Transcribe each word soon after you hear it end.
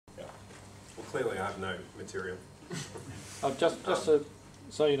clearly I have no material.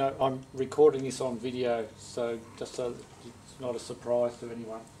 So you know, I'm recording this on video, so just so it's not a surprise to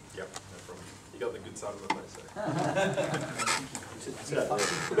anyone. Yep, no problem. You got the good side of it, though.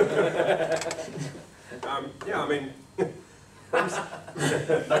 Yeah, I mean, no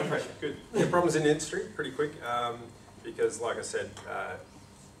pressure. Good. Yeah, problems in the industry, pretty quick, because, like I said,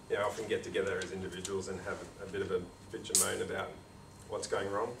 you know, often get together as individuals and have a bit of a bitch and moan about what's going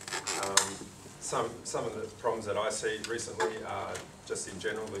wrong. Some of the problems that I see recently are just in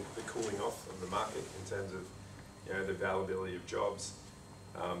general the cooling off of the market in terms of, you know, the availability of jobs,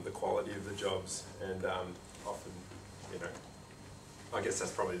 the quality of the jobs, and often, you know, I guess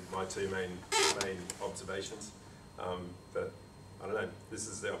that's probably my two main observations. But I don't know, this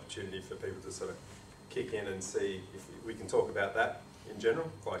is the opportunity for people to sort of kick in and see if we can talk about that in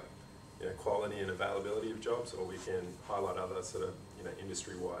general, like, you know, quality and availability of jobs, or we can highlight other sort of, you know,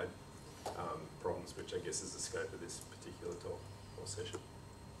 industry-wide problems, which I guess is the scope of this particular talk or session.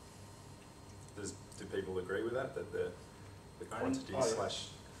 Do people agree with that? That the quantity slash...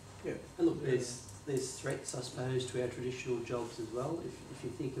 Yeah. And look, there's threats, I suppose, to our traditional jobs as well. If you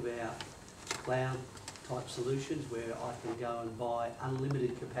think about cloud type solutions where I can go and buy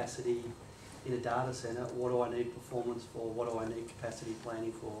unlimited capacity in a data centre, what do I need performance for? What do I need capacity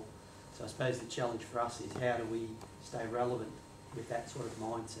planning for? So I suppose the challenge for us is how do we stay relevant with that sort of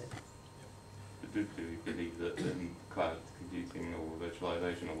mindset? Do you believe that cloud computing or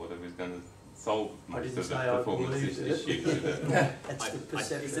virtualization or whatever is going to solve most of the performance issues? That's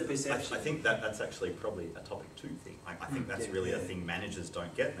the perception. I think that's actually probably a topic 2 thing. I think that's really a thing managers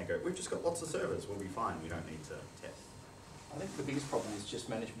don't get, and they go, we've just got lots of servers, we'll be fine, we don't need to test. I think the biggest problem is just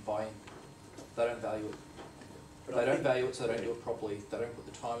management buy-in. They don't value it. They don't value it, so they don't do it properly. They don't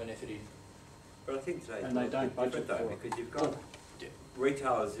put the time and effort in. But I think today And they don't budget though, for it. because you've got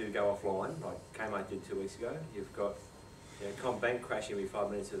retailers who go offline, like Kmart did 2 weeks ago. You've got, you know, Combank crashing every 5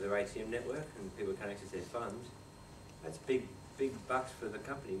 minutes with their ATM network, and people can't access their funds. That's big bucks for the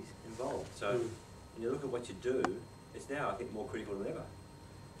companies involved. So when you look at what you do, it's now, I think, more critical than ever.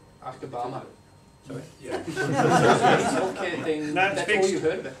 Ask Obama. Sorry? Yeah. His healthcare thing, No, that's all you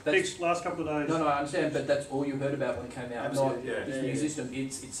heard about. Fixed last couple of days. No, I understand, but that's all you heard about when it came out. Absolutely, Not yeah. this new system,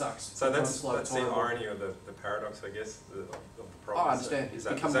 it sucks. So that's the irony of the paradox, I guess, of the problem. I understand. Is It's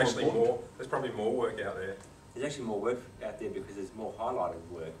that become there's more actually important. there's probably more work out there. There's actually more work out there because there's more highlighted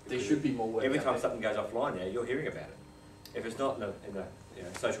work. There should be more work Every out time there. something goes offline now, you're hearing about it. If it's not in the you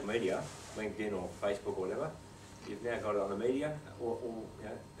know, social media, LinkedIn or Facebook or whatever, you've now got it on the media, or you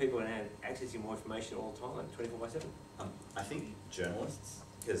know, people are now accessing more information all the time, 24/7. I think journalists,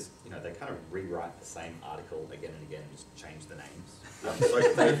 because you know they kind of rewrite the same article again and again, just change the names. So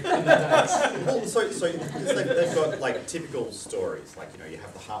they've got like typical stories, like, you know, you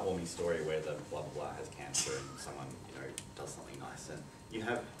have the heartwarming story where the blah blah blah has cancer and someone, you know, does something nice, and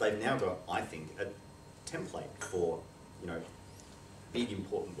they've now got, I think, a template for, you know, big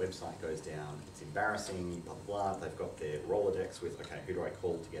important website goes down, it's embarrassing, blah blah blah. They've got their Rolodex with, okay, who do I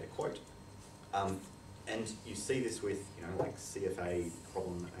call to get a quote? And you see this with, you know, like CFA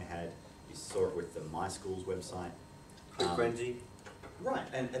problem that they had. You saw it with the My Schools website. Quick Frenzy. Right,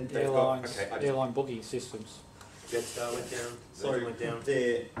 and they've Airlines, got, okay, airline booking systems. Jetstar went down, so Virgin went down.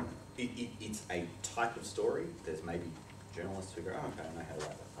 it's a type of story. There's maybe journalists who go, oh, okay, I know how to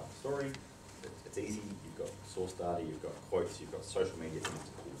write that type of story. It's easy. You've got source data, you've got quotes, you've got social media things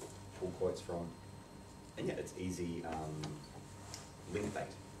to pull quotes from, and yeah, it's easy link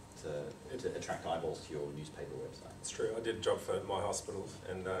bait to attract eyeballs to your newspaper website. It's true. I did a job for my hospitals,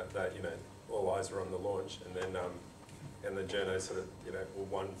 and that, you know, all eyes were on the launch, and then and the journos sort of, you know,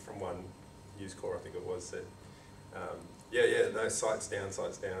 one News Corps, I think it was, said, no, sites down,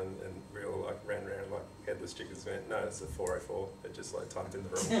 and real, like, ran around like headless chickens. Went, no, it's a 404. They just like typed in the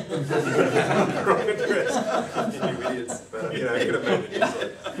wrong address. You idiots. But you know, it could have made the news.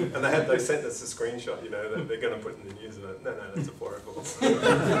 And they sent us a screenshot. You know, that they're going to put in the news. And no, that's a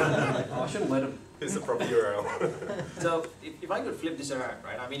 404. I shouldn't let them. Here's the proper URL. So if I could flip this around,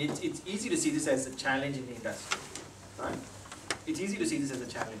 right? I mean, it's easy to see this as a challenge in the industry, right? It's easy to see this as a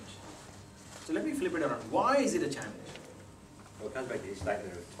challenge. So let me flip it around. Why is it a challenge? Well, it comes back to this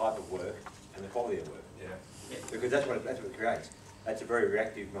statement of type of work and the quality of work. Yeah. Because that's what it creates. That's a very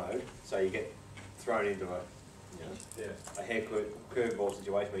reactive mode. So you get thrown into a hair curveball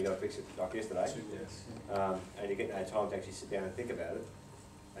situation where you got to fix it like yesterday. Yes. And you get no time to actually sit down and think about it.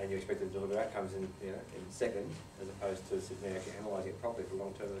 And you expect to deliver outcomes in seconds, as opposed to sitting there actually analysing it properly for the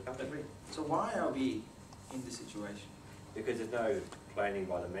long term of the company. So why are we in this situation? Because there's no planning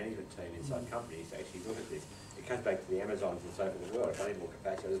by the management team inside companies to actually look at this. it comes back to the Amazons and so forth as well. If I need more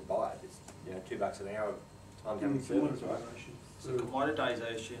capacity, I just buy it. It's, you know, $2 an hour, time having service, right? So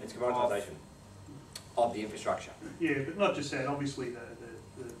commoditization. It's commoditisation of the infrastructure. Yeah, but not just that, obviously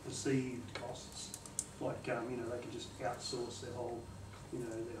the perceived costs, like, you know, they can just outsource their whole, you know,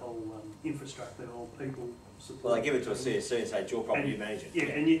 their whole infrastructure, their whole people support. Well, they give it to a CSC and say, it's your problem, you manage it.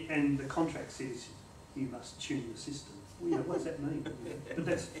 Yeah, and the contract says you must tune the system. Well, yeah, what does that mean? But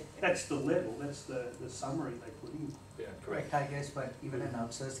that's the level, that's the summary they put in. Yeah, correct. I guess, but even in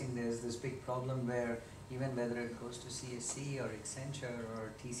outsourcing, there's this big problem where even whether it goes to CSC or Accenture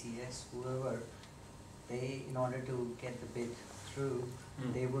or TCS, whoever, they, in order to get the bid through,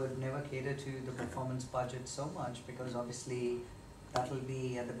 they would never cater to the performance budget so much, because obviously that will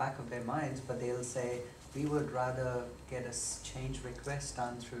be at the back of their minds, but they'll say, we would rather get a change request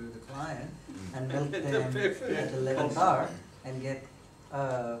done through the client and milk them at the 11th hour and get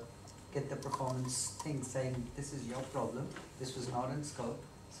the performance thing saying, this is your problem, this was not in scope,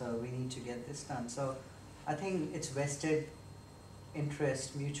 so we need to get this done. So I think it's vested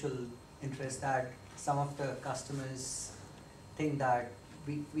interest, mutual interest, that some of the customers think that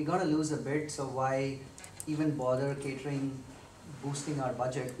we got to lose a bid, so why even bother catering, boosting our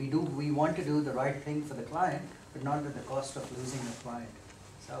budget? We want to do the right thing for the client, but not at the cost of losing the client.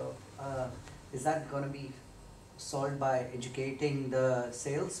 So is that going to be solved by educating the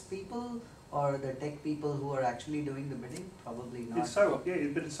sales people or the tech people who are actually doing the bidding? Probably not. It's so, yeah,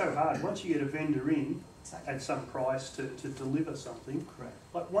 but it's so hard. Once you get a vendor in Exactly. at some price to deliver something, Correct.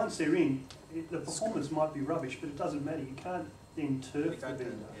 like once they're in, the performance might be rubbish, but it doesn't matter. You can't then turf the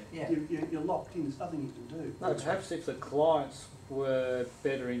vendor. Yeah. You're locked in. There's nothing you can do. No, perhaps if the clients were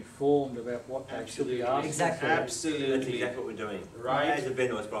better informed about what they should be asking. Exactly. That's Absolutely. exactly what we're doing. Right. As a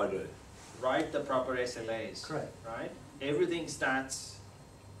vendor, that's what I do. Write the proper SLAs. Correct. Right? Everything starts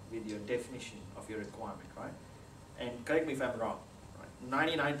with your definition of your requirement, right? And correct me if I'm wrong, right?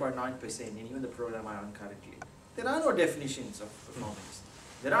 99.9% in even the program I own currently, there are no definitions of performance.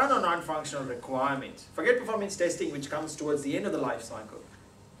 There are no non-functional requirements. Forget performance testing, which comes towards the end of the life cycle.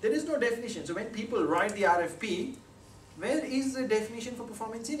 There is no definition. So when people write the RFP, where is the definition for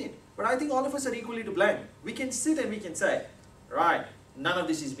performance in it? But I think all of us are equally to blame. We can sit and we can say, right, none of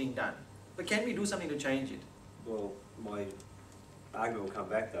this is being done. But can we do something to change it? Well, my argument will come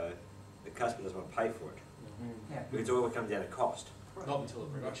back though, the customer doesn't want to pay for it. Yeah. Because it all comes down to cost. Not until a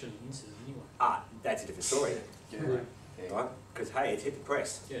production incident anyway. Ah, that's a different story then, Yeah. right? Because hey, it's hit the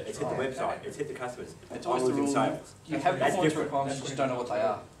press, Yeah, it's hit the right. website, it's hit the customers, It's it's always the losing rule. sales. You have That's performance different. requirements, you just don't know what they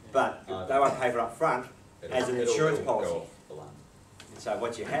are. But they won't pay for it up front as an insurance policy. Go off the line. So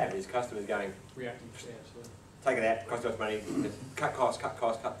what you have is customers going, Reacting, yeah, absolutely. take it out, cost us money, cut costs, cut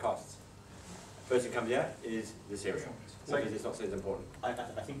costs, cut costs. First thing comes out is this area, because it's not seen as important. I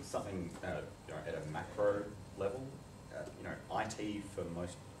think something you know, at a macro level, you know, IT for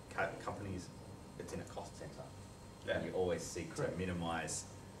most companies, it's in a cost centre. And you always seek to minimise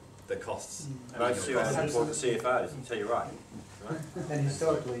the costs. Most CEOs report to CFOs, so you're right. And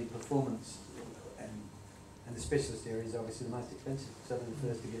historically, performance and the specialist area is obviously the most expensive. So they're the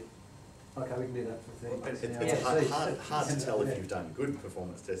first to get, okay, we can do that for 30 bucks an hour. It's hard to tell if you've done good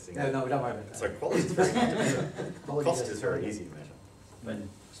performance testing. No, don't worry about that. So quality is very hard to measure. Quality Cost doesn't is very matter. easy to measure. But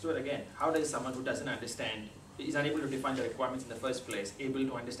Stuart, again, how does someone who doesn't understand, is unable to define the requirements in the first place, able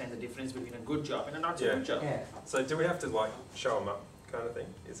to understand the difference between a good job and a not so good job? Yeah. So do we have to like show them up kind of thing?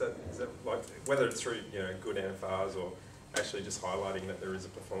 Is that like, whether it's through, you know, good NFRs or actually just highlighting that there is a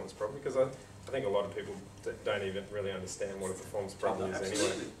performance problem? Because I think a lot of people don't even really understand what a performance problem is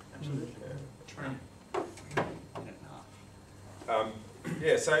anyway. Absolutely. Yeah.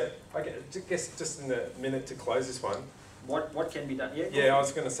 Yeah, so I guess just in a minute to close this one. What can be done? Yeah, Yeah, I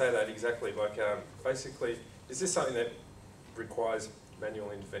was going to say that exactly. Like, basically, is this something that requires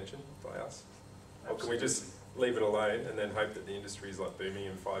manual intervention by us? Or can we just leave it alone and then hope that the industry is like booming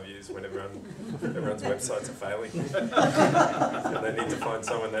in 5 years when everyone's websites are failing? And they need to find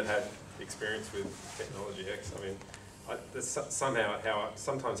someone that had experience with technology X. I mean,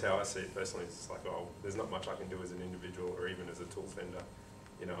 sometimes how I see it personally is like, oh, there's not much I can do as an individual or even as a tools vendor.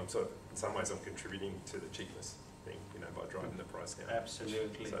 You know, I'm sort of, in some ways I'm contributing to the cheapness thing, you know, by driving the price down.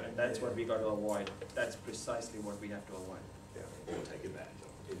 Absolutely, So, and that's what we got to avoid. That's precisely what we have to avoid. Yeah. Or take advantage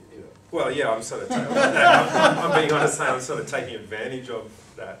of. Well, yeah, I'm sort of, I'm being honest, saying I'm sort of taking advantage of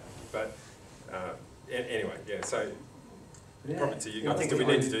that. But anyway, yeah, so probably to you guys, do we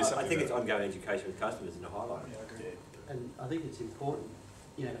need to do something? I think it's ongoing education with customers and to highlight it. And I think it's important,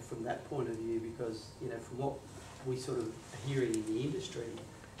 you know, from that point of view, because, you know, from what we sort of are hearing in the industry,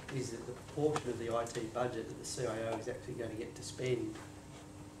 is that the proportion of the IT budget that the CIO is actually going to get to spend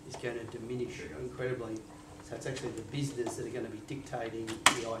is going to diminish incredibly. So it's actually the business that are going to be dictating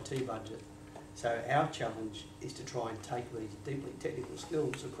the IT budget. So our challenge is to try and take these deeply technical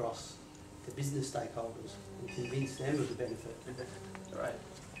skills across to business stakeholders and convince them of the benefit. Right.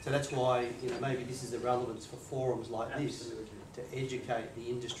 So that's why, you know, maybe this is the relevance for forums like this, Absolutely. to educate the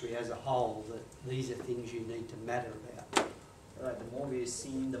industry as a whole that these are things you need to matter about. Right, the more we are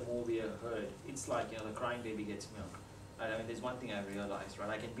seen, the more we are heard. It's like, you know, the crying baby gets milk. Right? I mean, there's one thing I've realized, right?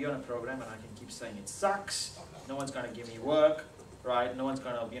 I can be on a program and I can keep saying it sucks, no one's going to give me work, right? No one's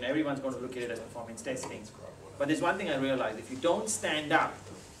going to, you know, everyone's going to look at it as performance testing. But there's one thing I realized, if you don't stand up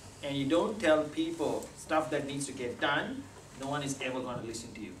and you don't tell people stuff that needs to get done, no one is ever going to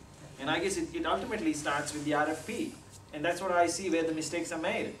listen to you. And I guess it ultimately starts with the RFP. And that's what I see where the mistakes are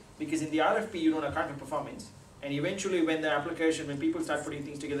made. Because in the RFP, you don't account for performance. And eventually when the application, when people start putting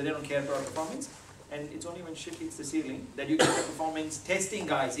things together, they don't care about performance. And it's only when shit hits the ceiling that you get the performance testing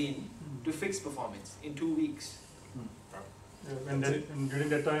guys in to fix performance in 2 weeks. And during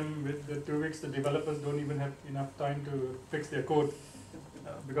that time, with the 2 weeks, the developers don't even have enough time to fix their code.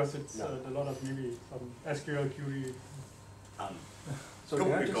 Because it's a lot of maybe some SQL query. So Cool,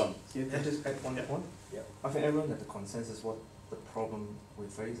 can I we've gone. just add one point? Yeah. I think everyone has the consensus what the problem we're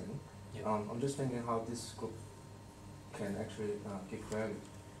facing. Yeah. I'm just thinking how this group can actually give value.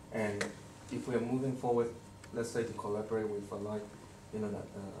 And if we are moving forward, let's say to collaborate with like, you know, the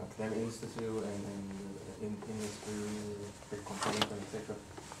academic institute and industry, the consulting firm, etc.,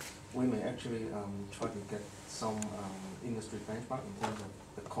 we may actually try to get some industry benchmark in terms of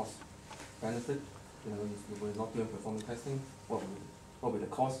the cost benefit. You know, if we're not doing performance testing, what will the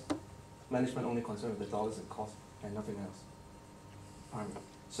cost? Management only concerned with the dollars and cost and nothing else.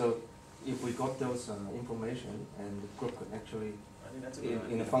 So if we got those information and the group could actually, I think that's a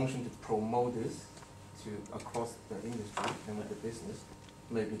good in a function to promote this to across the industry and with the business,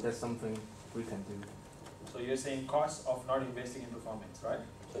 maybe that's something we can do. So you're saying cost of not investing in performance, right?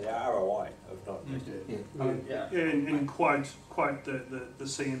 So the ROI of not investing. Yeah. Yeah. And quite the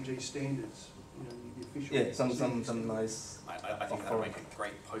CMG standards, you know, the official. Yeah, some nice. I think that'll make a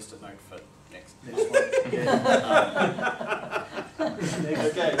great post-it note for next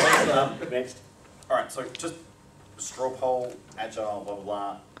Okay, next. Next. Alright, so just straw poll, agile, blah blah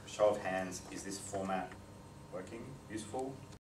blah, show of hands, is this format working, useful?